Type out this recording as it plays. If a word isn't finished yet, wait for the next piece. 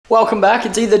Welcome back.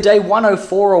 It's either day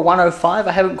 104 or 105.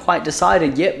 I haven't quite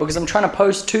decided yet because I'm trying to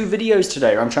post 2 videos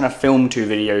today, or I'm trying to film 2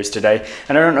 videos today,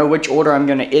 and I don't know which order I'm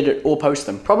going to edit or post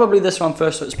them. Probably this one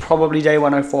first, so it's probably day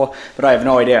 104, but I have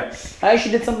no idea. I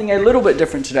actually did something a little bit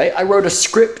different today. I wrote a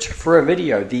script for a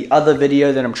video, the other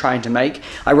video that I'm trying to make.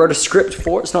 I wrote a script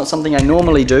for it. It's not something I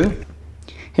normally do.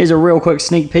 Here's a real quick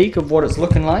sneak peek of what it's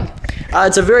looking like.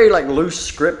 It's a very loose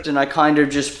script, and I kind of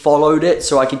just followed it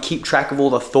so I could keep track of all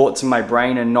the thoughts in my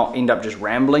brain and not end up just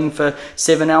rambling for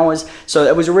 7 hours. So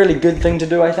it was a really good thing to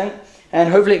do, I think. And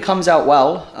hopefully it comes out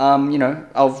well. You know,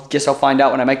 I'll find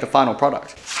out when I make the final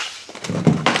product.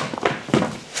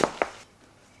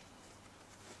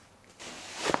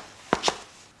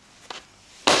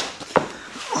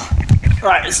 All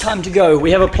right, it's time to go.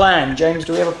 We have a plan. James,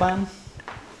 do we have a plan?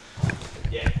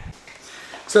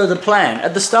 So the plan,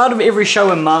 at the start of every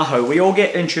show in Maho, we all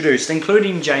get introduced,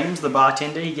 including James, the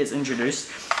bartender. He gets introduced,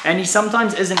 and he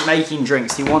sometimes isn't making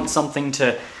drinks. He wants something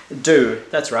to do.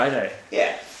 That's right, eh?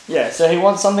 Yeah. Yeah, so he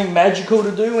wants something magical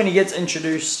to do when he gets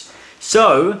introduced.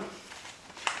 So,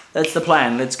 that's the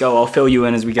plan. Let's go. I'll fill you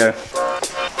in as we go.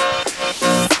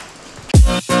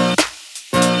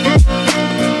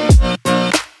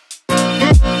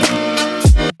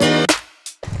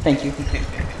 Thank you.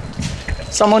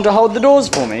 Someone to hold the doors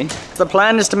for me. The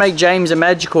plan is to make James a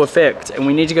magical effect, and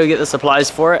we need to go get the supplies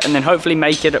for it and then hopefully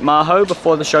make it at Maho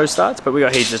before the show starts, but we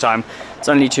got heaps of time. It's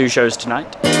only 2 shows tonight.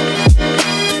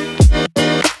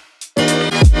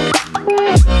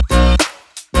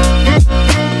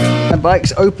 My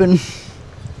bike's open. I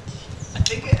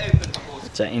think it opened.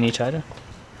 Is that any tighter?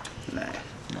 No.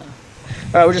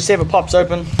 Alright, we'll just see if it pops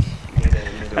open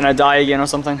and I die again or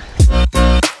something.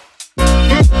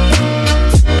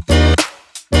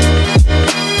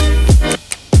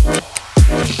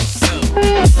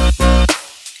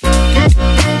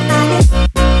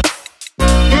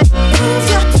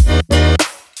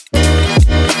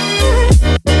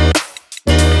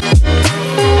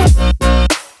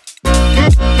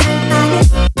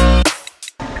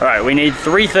 Alright, we need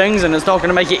 3 things, and it's not going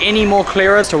to make it any more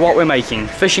clearer as to what we're making.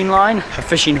 Fishing line, a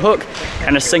fishing hook,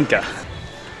 and a sinker.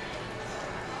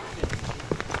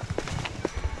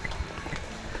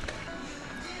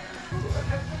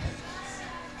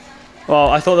 Well,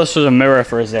 I thought this was a mirror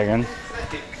for a second.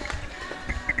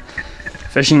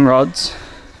 Fishing rods.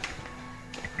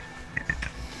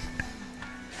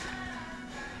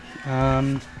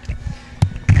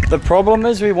 The problem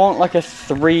is we want like a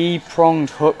 3-pronged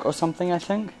hook or something, I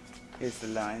think. Here's the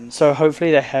line. So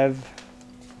hopefully they have...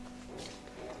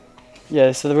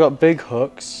 Yeah, so they've got big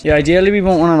hooks. Yeah, ideally we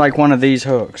want one of these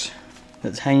hooks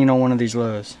that's hanging on one of these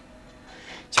lures.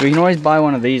 So we can always buy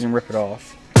one of these and rip it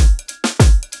off.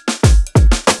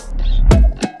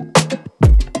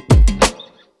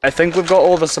 I think we've got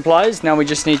all the supplies. Now we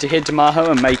just need to head to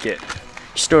Maho and make it.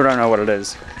 Still don't know what it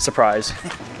is. Surprise.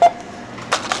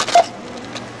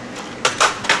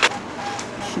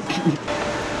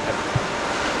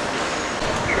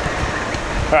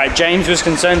 Alright, James was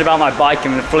concerned about my bike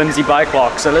and the flimsy bike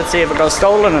lock, so let's see if it got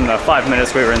stolen in the 5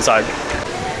 minutes we were inside.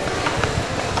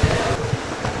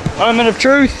 Moment of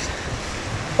truth!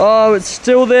 Oh, it's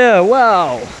still there,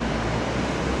 wow!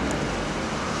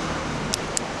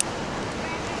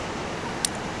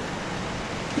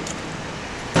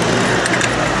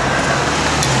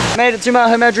 Made it to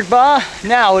Maho Magic Bar.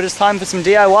 Now it is time for some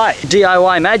DIY.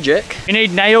 DIY magic. You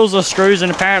need nails or screws,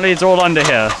 and apparently it's all under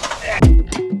here.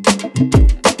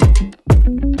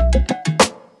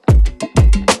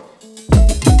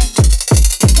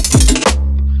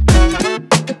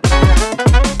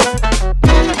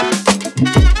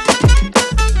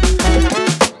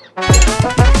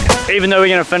 Even though we're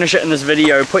going to finish it in this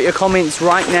video, put your comments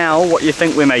right now what you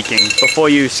think we're making before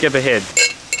you skip ahead.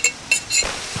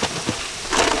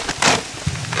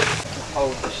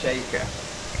 Hold the shaker.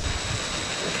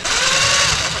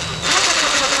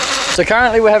 So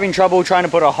currently we're having trouble trying to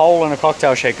put a hole in a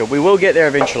cocktail shaker. We will get there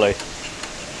eventually.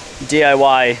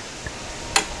 DIY.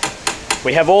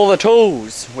 We have all the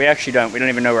tools. We actually don't. We don't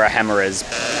even know where a hammer is.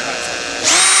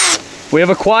 We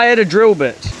have acquired a drill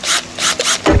bit.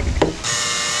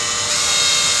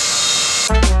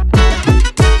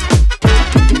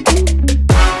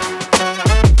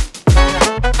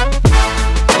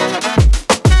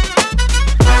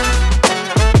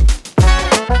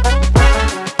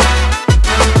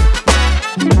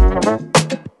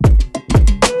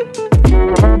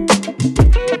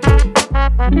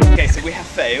 Okay, so we have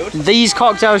failed. These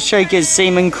cocktail shakers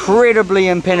seem incredibly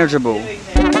impenetrable.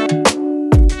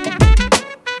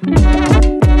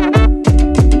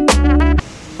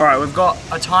 Alright, we've got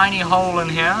a tiny hole in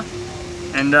here.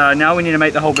 And now we need to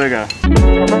make the whole burger.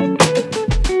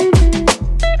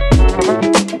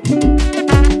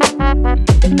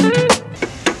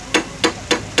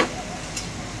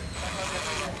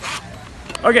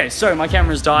 Okay, so my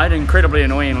camera's died incredibly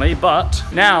annoyingly, but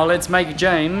now let's make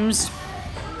James.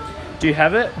 Do you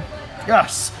have it?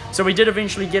 Yes. So we did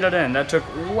eventually get it in. That took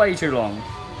way too long.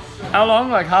 How long?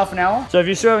 Like half an hour? So if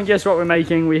you still haven't guessed what we're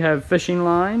making, we have fishing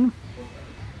line,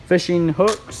 fishing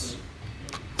hooks,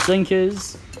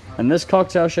 sinkers, and this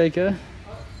cocktail shaker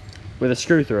with a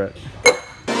screw through it.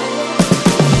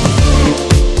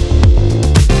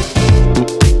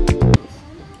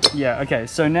 Yeah, okay,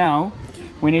 so now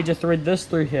we need to thread this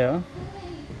through here.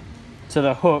 So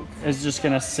the hook is just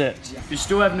gonna sit. If you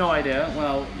still have no idea,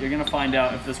 well, you're gonna find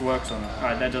out if this works or not. All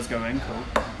right, that does go in,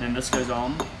 cool. Then this goes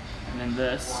on, and then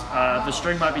this. The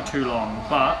string might be too long,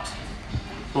 but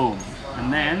boom.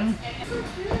 And then,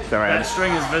 that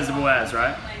string is visible as,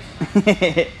 right?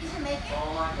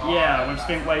 Yeah, we've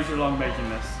spent way too long making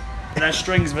this. That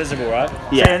string's visible, right?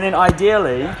 Yeah. So, and then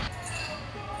ideally,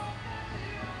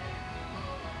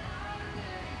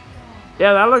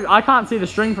 yeah, that look. I can't see the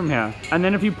string from here. And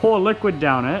then if you pour liquid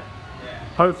down it,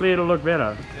 hopefully it'll look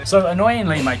better. So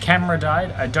annoyingly, my camera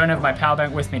died. I don't have my power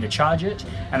bank with me to charge it,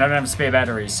 and I don't have a spare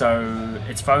battery, so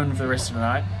it's phoned for the rest of the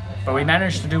night. But we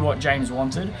managed to do what James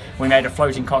wanted. We made a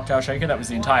floating cocktail shaker. That was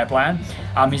the entire plan.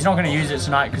 He's not going to use it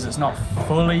tonight because it's not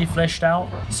fully fleshed out,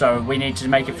 so we need to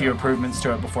make a few improvements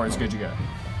to it before it's good to go.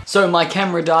 So my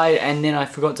camera died, and then I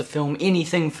forgot to film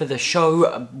anything for the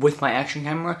show with my action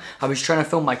camera. I was trying to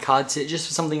film my card set just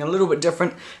for something a little bit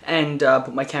different, and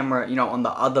put my camera, you know, on the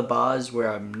other bars where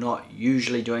I'm not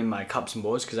usually doing my cups and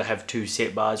boards, because I have two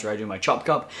set bars where I do my chop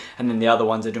cup, and then the other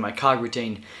ones I do my card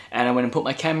routine. And I went and put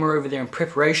my camera over there in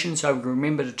preparation so I would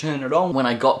remember to turn it on when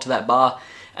I got to that bar,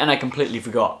 and I completely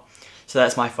forgot. So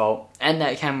that's my fault. And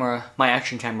that camera, my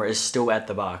action camera, is still at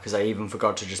the bar because I even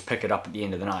forgot to just pick it up at the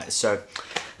end of the night. So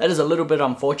that is a little bit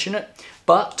unfortunate,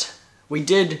 but we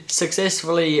did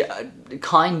successfully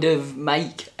kind of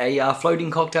make a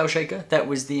floating cocktail shaker. That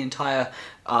was the entire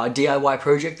DIY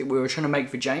project that we were trying to make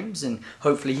for James, and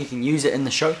hopefully he can use it in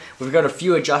the show. We've got a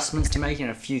few adjustments to make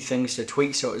and a few things to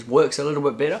tweak so it works a little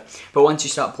bit better, but once you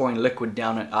start pouring liquid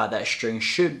down it, that string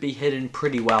should be hidden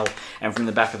pretty well, and from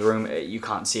the back of the room you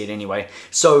can't see it anyway.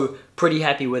 So pretty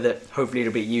happy with it. Hopefully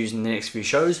it'll be used in the next few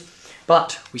shows,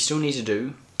 but we still need to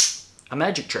do a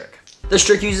magic trick. This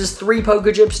trick uses 3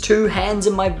 poker chips, 2 hands,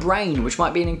 and my brain, which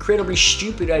might be an incredibly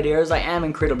stupid idea as I am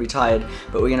incredibly tired,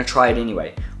 but we're going to try it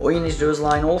anyway. All you need to do is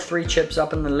line all 3 chips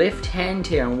up in the left hand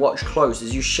here and watch close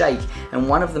as you shake, and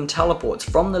one of them teleports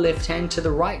from the left hand to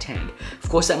the right hand. Of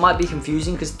course, that might be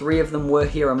confusing because 3 of them were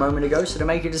here a moment ago, so to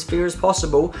make it as fair as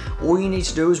possible, all you need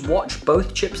to do is watch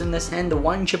both chips in this hand, the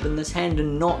 1 chip in this hand,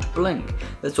 and not blink.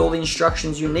 That's all the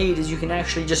instructions you need, is you can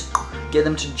actually just get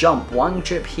them to jump. 1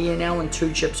 chip here now and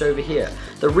 2 chips over here.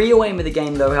 The real aim of the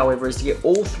game though, however, is to get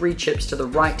all 3 chips to the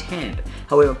right hand.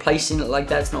 However, placing it like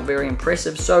that's not very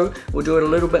impressive, so we'll do it a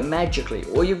little bit magically.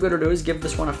 All you've got to do is give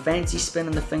this one a fancy spin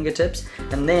in the fingertips,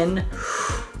 and then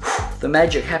the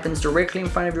magic happens directly in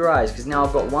front of your eyes, because now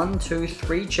I've got 1, 2,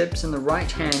 3 chips in the right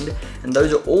hand, and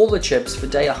those are all the chips for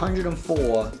day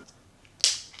 104.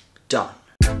 Done.